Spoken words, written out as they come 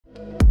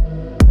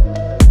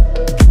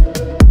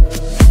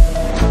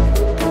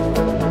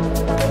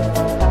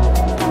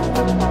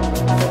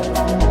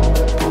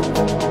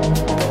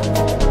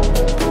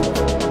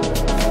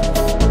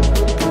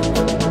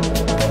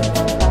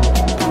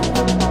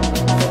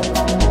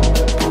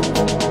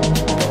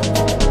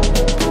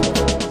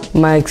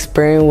My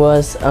experience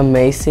was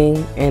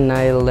amazing, and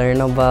I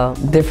learned about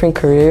different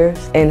careers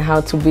and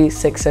how to be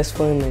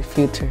successful in my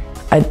future.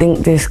 I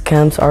think these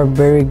camps are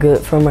very good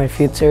for my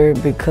future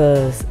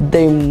because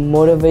they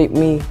motivate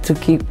me to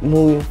keep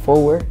moving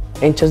forward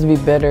and just be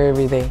better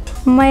every day.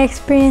 My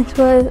experience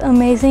was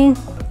amazing.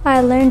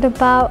 I learned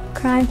about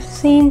crime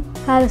scene,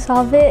 how to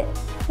solve it.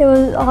 It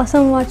was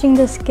awesome watching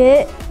the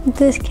skit.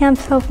 These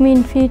camps helped me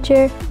in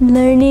future,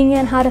 learning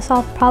and how to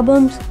solve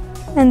problems.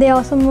 And they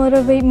also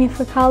motivate me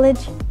for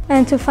college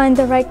and to find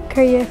the right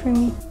career for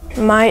me.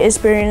 My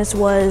experience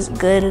was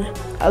good.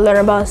 I learned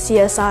about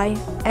CSI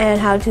and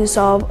how to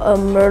solve a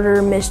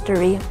murder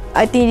mystery.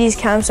 I think these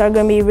camps are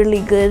going to be really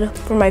good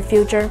for my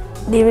future.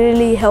 They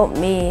really helped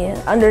me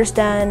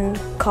understand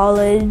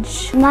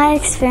college. My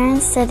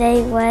experience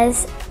today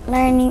was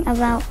learning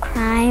about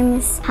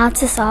crimes, how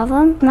to solve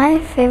them. My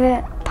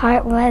favorite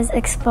part was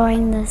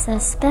exploring the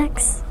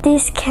suspects.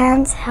 These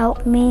camps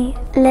helped me,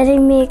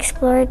 letting me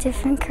explore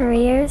different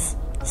careers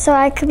so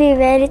I could be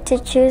ready to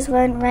choose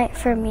one right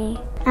for me.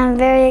 I'm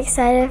very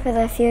excited for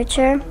the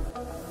future.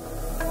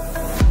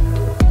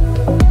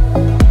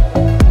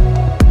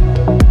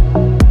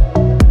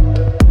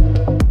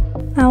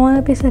 I want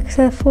to be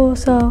successful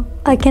so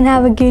I can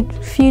have a good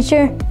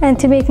future and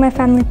to make my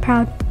family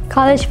proud.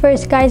 College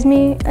first guides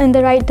me in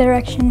the right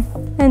direction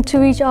and to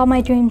reach all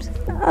my dreams.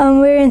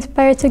 We're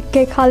inspired to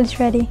get college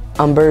ready.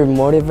 I'm very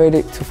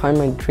motivated to find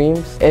my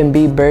dreams and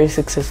be very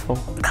successful.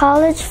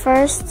 College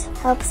first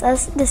helps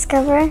us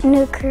discover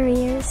new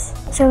careers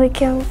so we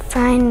can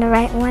find the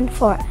right one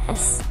for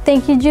us.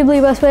 Thank you,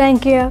 Jubilee Westwood and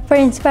Gear Up, for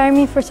inspiring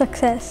me for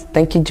success.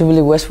 Thank you,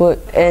 Jubilee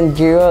Westwood and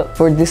Gear Up,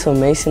 for this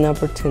amazing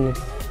opportunity.